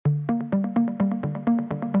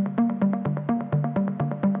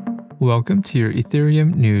Welcome to your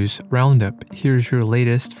Ethereum News Roundup. Here's your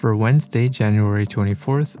latest for Wednesday, January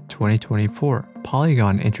 24th, 2024.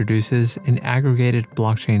 Polygon introduces an aggregated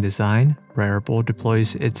blockchain design. Rarible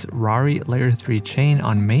deploys its Rari Layer 3 chain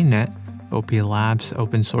on mainnet. OP Labs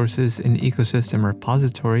open sources an ecosystem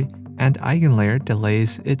repository. And AggLayer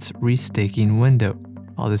delays its restaking window.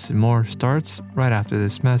 All this and more starts right after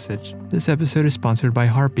this message. This episode is sponsored by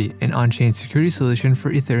Harpy, an on-chain security solution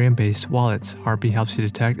for Ethereum-based wallets. Harpy helps you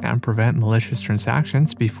detect and prevent malicious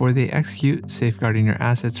transactions before they execute, safeguarding your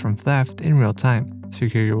assets from theft in real time.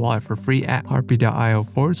 Secure your wallet for free at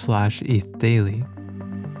harpy.io/ETHdaily.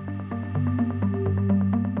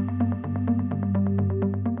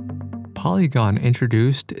 Polygon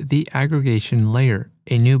introduced the aggregation layer,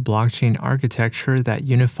 a new blockchain architecture that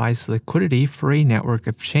unifies liquidity for a network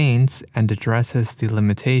of chains and addresses the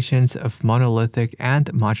limitations of monolithic and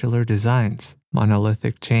modular designs.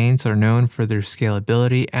 Monolithic chains are known for their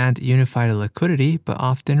scalability and unified liquidity, but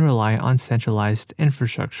often rely on centralized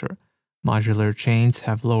infrastructure. Modular chains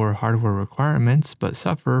have lower hardware requirements but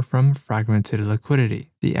suffer from fragmented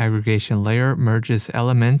liquidity. The aggregation layer merges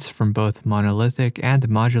elements from both monolithic and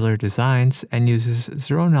modular designs and uses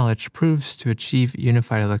zero-knowledge proofs to achieve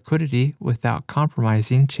unified liquidity without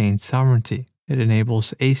compromising chain sovereignty. It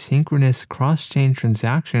enables asynchronous cross-chain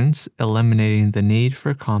transactions, eliminating the need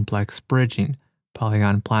for complex bridging.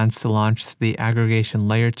 Polygon plans to launch the aggregation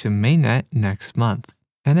layer to mainnet next month.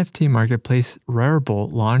 NFT marketplace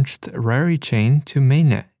Rarible launched Rari Chain to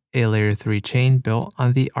mainnet, a Layer 3 chain built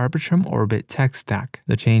on the Arbitrum Orbit tech stack.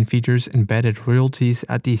 The chain features embedded royalties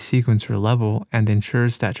at the sequencer level and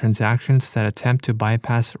ensures that transactions that attempt to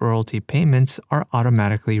bypass royalty payments are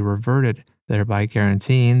automatically reverted, thereby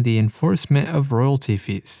guaranteeing the enforcement of royalty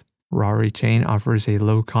fees. Rari Chain offers a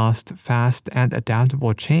low-cost, fast, and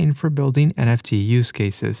adaptable chain for building NFT use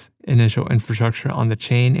cases. Initial infrastructure on the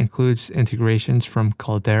chain includes integrations from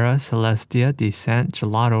Caldera, Celestia, Descent,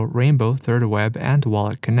 Gelato, Rainbow, ThirdWeb, and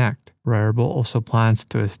Wallet Connect. Rarible also plans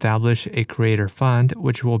to establish a creator fund,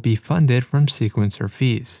 which will be funded from sequencer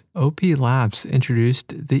fees. OP Labs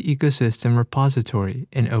introduced the Ecosystem Repository,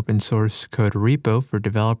 an open-source code repo for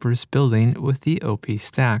developers building with the OP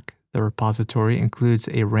stack. The repository includes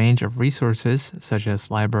a range of resources such as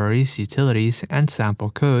libraries, utilities, and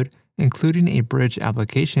sample code, including a bridge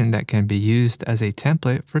application that can be used as a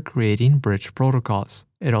template for creating bridge protocols.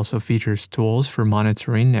 It also features tools for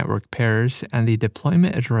monitoring network pairs and the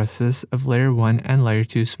deployment addresses of Layer 1 and Layer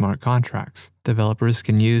 2 smart contracts. Developers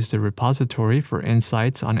can use the repository for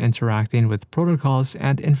insights on interacting with protocols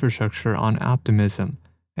and infrastructure on Optimism.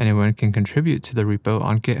 Anyone can contribute to the repo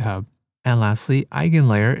on GitHub. And lastly,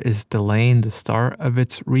 AggLayer is delaying the start of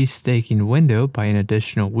its restaking window by an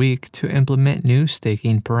additional week to implement new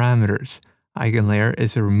staking parameters. AggLayer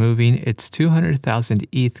is removing its 200,000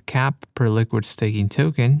 ETH cap per liquid staking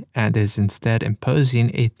token and is instead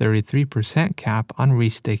imposing a 33% cap on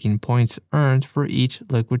restaking points earned for each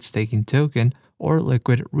liquid staking token or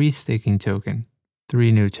liquid restaking token.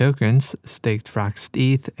 3 new tokens, Staked Fraxed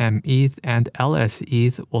ETH, METH, and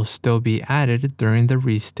LSETH, will still be added during the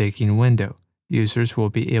restaking window. Users will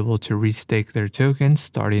be able to restake their tokens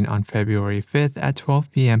starting on February 5th at 12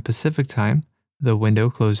 p.m. Pacific Time. The window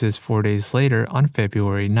closes 4 days later on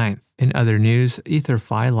February 9th. In other news,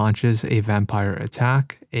 EtherFi launches a vampire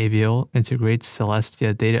attack, Avial integrates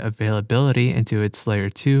Celestia data availability into its Layer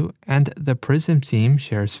 2, and the Prism team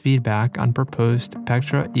shares feedback on proposed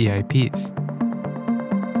Pectra EIPs.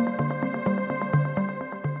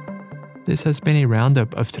 This has been a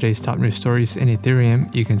roundup of today's top news stories in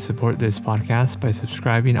Ethereum. You can support this podcast by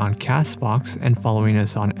subscribing on Castbox and following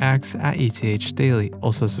us on X at ETHdaily.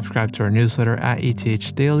 Also subscribe to our newsletter at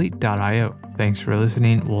ethdaily.io. Thanks for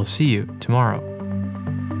listening. We'll see you tomorrow.